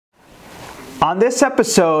On this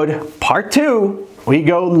episode, part 2, we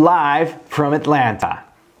go live from Atlanta.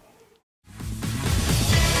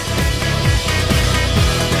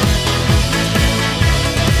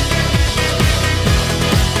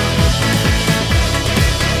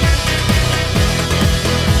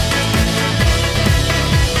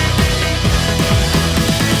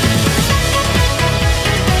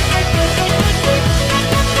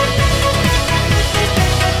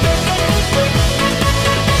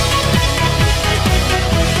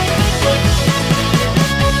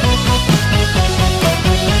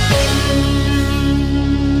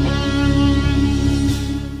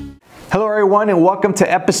 Hello everyone and welcome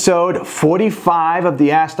to episode 45 of the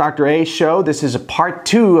AskDrA show. This is a part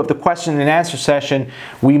 2 of the question and answer session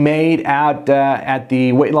we made out at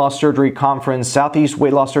the Weight Loss Surgery Conference, SouthEast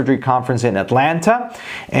Weight Loss Surgery Conference in Atlanta.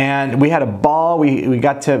 And we had a ball. We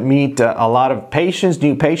got to meet a lot of patients,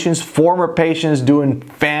 new patients, former patients doing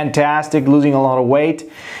fantastic, losing a lot of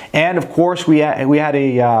weight. And of course, we had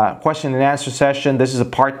a question and answer session. This is a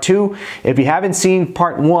part 2. If you haven't seen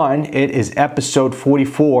part 1, it is episode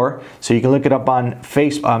 44. So you can look it up on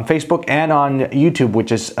Facebook and on YouTube,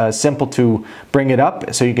 which is simple to bring it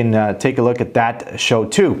up. So you can take a look at that show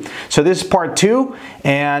too. So this is part 2,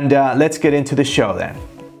 and let's get into the show then.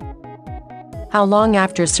 How long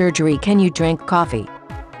after surgery can you drink coffee?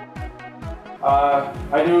 I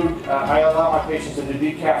allow my patients to do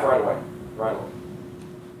decaf right away.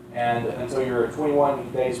 And until you're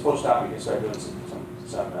 21 days post-op, you can start doing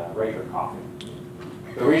some regular coffee.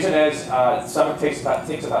 The reason is stomach takes about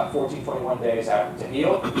 14-21 days after to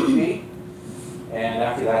heal, and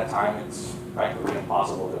after that time, it's practically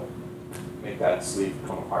impossible to make that sleeve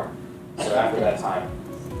come apart. So after that time,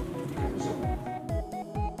 you can resume.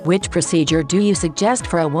 Which procedure do you suggest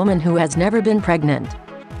for a woman who has never been pregnant?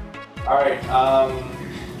 All right.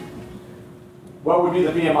 What would be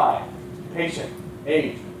the BMI? Patient,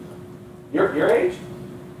 age. Your age?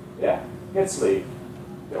 Yeah. Get sleeve.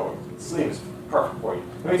 Sleeve is perfect for you.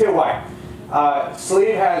 Let me tell you why.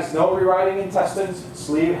 Sleeve has no rewriting intestines.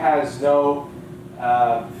 Sleeve has no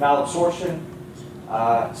malabsorption.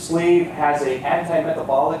 Sleeve has an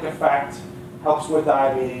anti-metabolic effect, helps with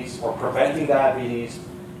diabetes or preventing diabetes,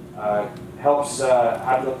 helps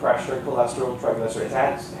high blood pressure, cholesterol,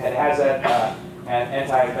 triglycerides. It has an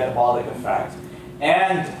anti-metabolic effect.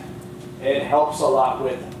 And it helps a lot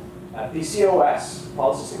with PCOS,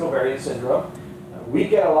 polycystic ovarian syndrome. We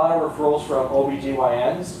get a lot of referrals from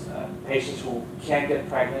OBGYNs, patients who can't get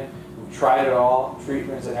pregnant, who've tried it all,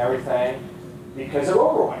 treatments and everything, because they're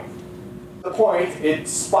overweight. The point, it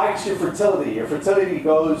spikes your fertility. Your fertility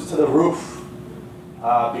goes to the roof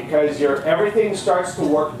because everything starts to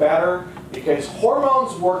work better, because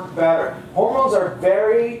hormones work better. Hormones are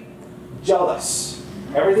very jealous.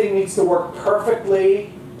 Everything needs to work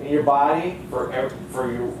perfectly in your body for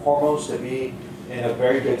your hormones to be in a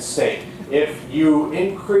very good state. If you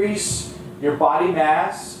increase your body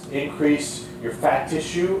mass, increase your fat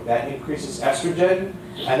tissue, that increases estrogen,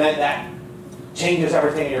 and then that changes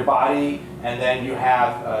everything in your body, and then you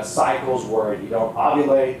have cycles where you don't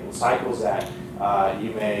ovulate, cycles that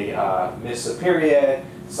you may miss a period,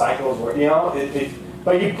 cycles where,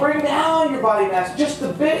 but you bring down your body mass just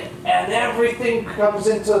a bit, and everything comes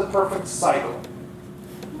into the perfect cycle.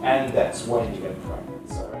 And that's when you get pregnant.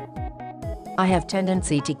 So. I have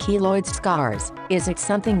tendency to keloid scars. Is it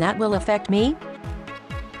something that will affect me?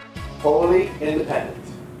 Totally independent.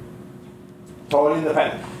 Totally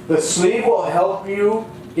independent. The sleeve will help you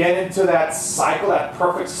get into that cycle, that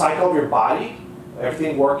perfect cycle of your body,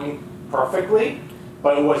 everything working perfectly.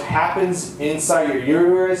 But what happens inside your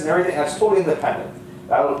uterus and everything, that's totally independent.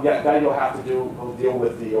 That you'll have to deal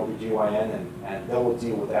with the OBGYN and they will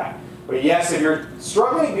deal with that. But yes, if you're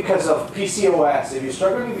struggling because of PCOS, if you're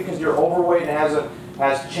struggling because you're overweight and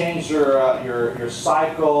has changed your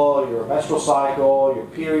cycle, your menstrual cycle, your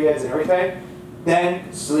periods and everything,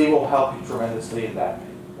 then sleeve will help you tremendously in that.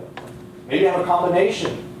 Maybe you have a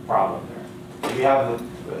combination problem there. Maybe you have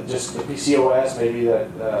just the PCOS, maybe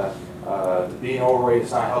that being overweight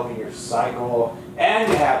is not helping your cycle,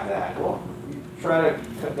 and you have that. Well, you try to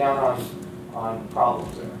cut down on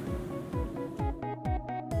problems there.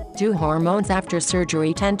 Do hormones after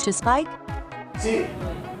surgery tend to spike? See,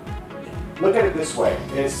 look at it this way.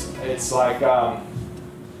 It's like, trying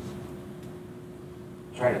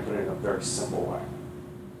to put it in a very simple way.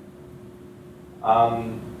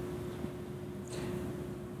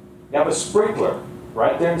 You have a sprinkler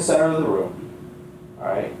right there in the center of the room, all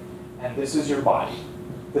right? And this is your body,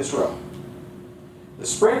 this room. The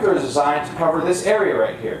sprinkler is designed to cover this area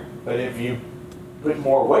right here, but if you put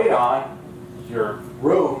more weight on, your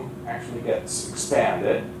room actually gets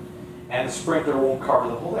expanded, and the sprinkler won't cover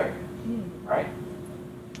the whole area, right?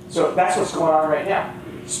 So that's what's going on right now.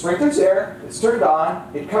 Sprinkler's there, it's turned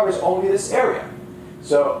on, it covers only this area.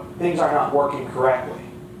 So things are not working correctly.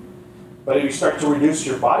 But if you start to reduce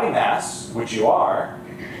your body mass, which you are,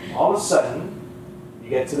 all of a sudden you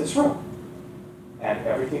get to this room and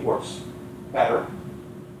everything works better,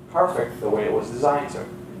 perfect the way it was designed to.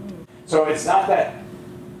 So it's not that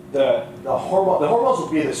the hormones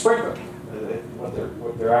will be the sprinkler, what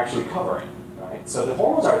they're actually covering, right? So the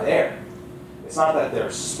hormones are there. It's not that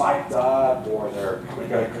they're spiked up or they're going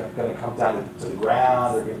to come down to the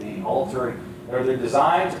ground, they're going to be altered. They're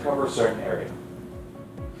designed to cover a certain area.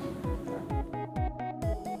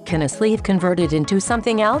 Can a sleeve convert it into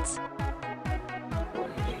something else?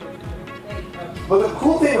 But the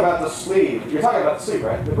cool thing about the sleeve, you're talking about the sleeve,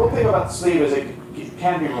 right? The cool thing about the sleeve is it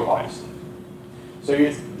can be revised. So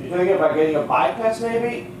you're thinking about getting a bypass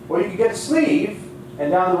maybe? Well, you can get a sleeve,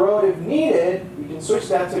 and down the road, if needed, you can switch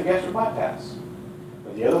that to a gastric bypass.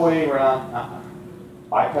 But the other way around,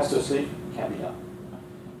 bypass to a sleeve can't be done.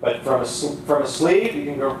 But from a sleeve, you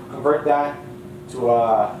can convert that to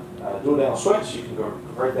a duodenal switch, you can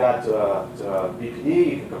convert that to a BPD,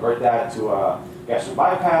 you can convert that to a gastric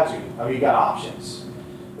bypass. You got options.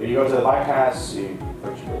 But you go to the bypass, you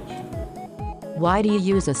put your bridge. Why do you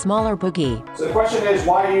use a smaller bougie? So the question is,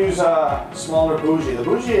 why use a smaller bougie? The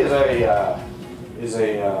bougie is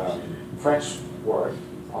a French word,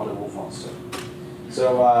 rendezvous français.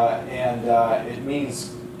 So it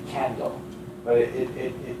means candle, but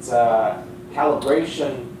it's a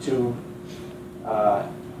calibration tube,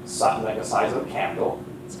 like the size of a candle.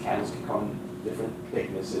 Candles can come in different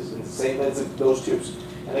thicknesses, and it's the same as those tubes.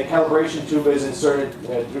 And the calibration tube is inserted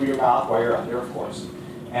through your mouth while you're under, of course.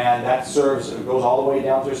 And that it goes all the way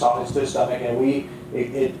down to your esophagus to the stomach, and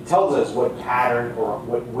it tells us what pattern or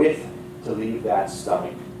what width to leave that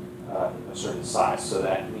stomach a certain size. So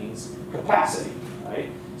that means capacity, right?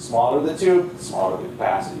 Smaller the tube, smaller the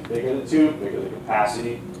capacity. Bigger the tube, bigger the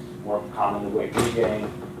capacity. More common the weight regain,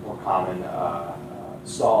 more common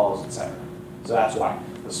stalls, etc. So that's why.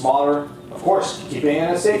 The smaller, of course, keeping it in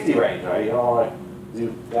a safety range, right? You don't want to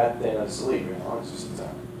do that in a sleeve, you know? It's just,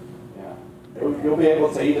 you'll be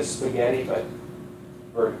able to eat a spaghetti, but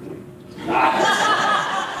vertically.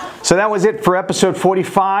 So that was it for episode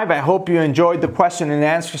 45. I hope you enjoyed the question and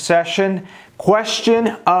answer session. Question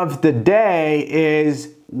of the day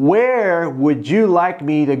is, where would you like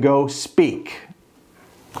me to go speak?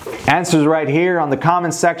 Answers right here on the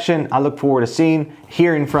comments section. I look forward to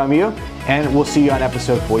hearing from you, and we'll see you on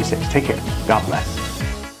episode 46. Take care. God bless.